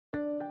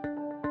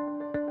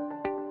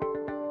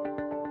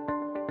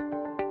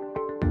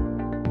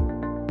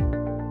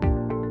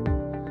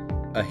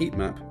A heat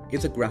map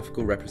is a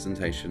graphical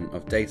representation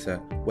of data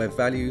where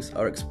values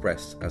are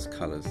expressed as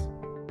colours.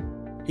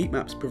 Heat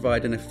maps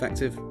provide an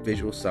effective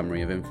visual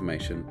summary of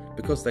information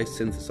because they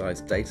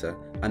synthesize data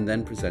and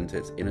then present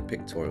it in a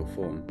pictorial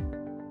form.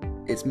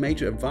 Its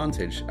major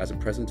advantage as a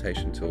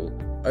presentation tool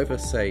over,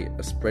 say,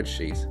 a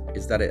spreadsheet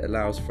is that it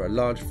allows for a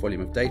large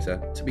volume of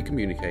data to be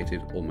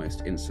communicated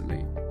almost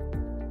instantly.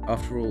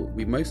 After all,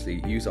 we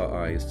mostly use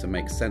our eyes to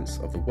make sense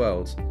of the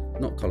world,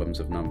 not columns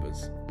of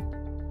numbers.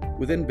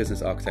 Within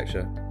business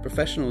architecture,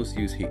 professionals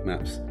use heat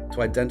maps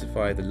to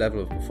identify the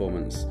level of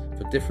performance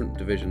for different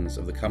divisions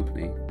of the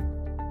company,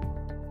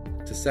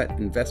 to set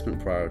investment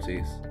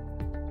priorities,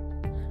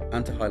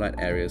 and to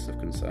highlight areas of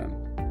concern.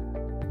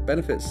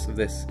 Benefits of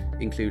this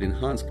include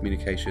enhanced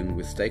communication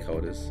with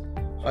stakeholders,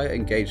 higher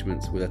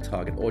engagement with a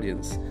target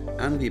audience,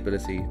 and the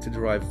ability to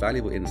derive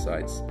valuable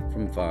insights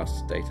from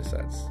vast data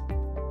sets.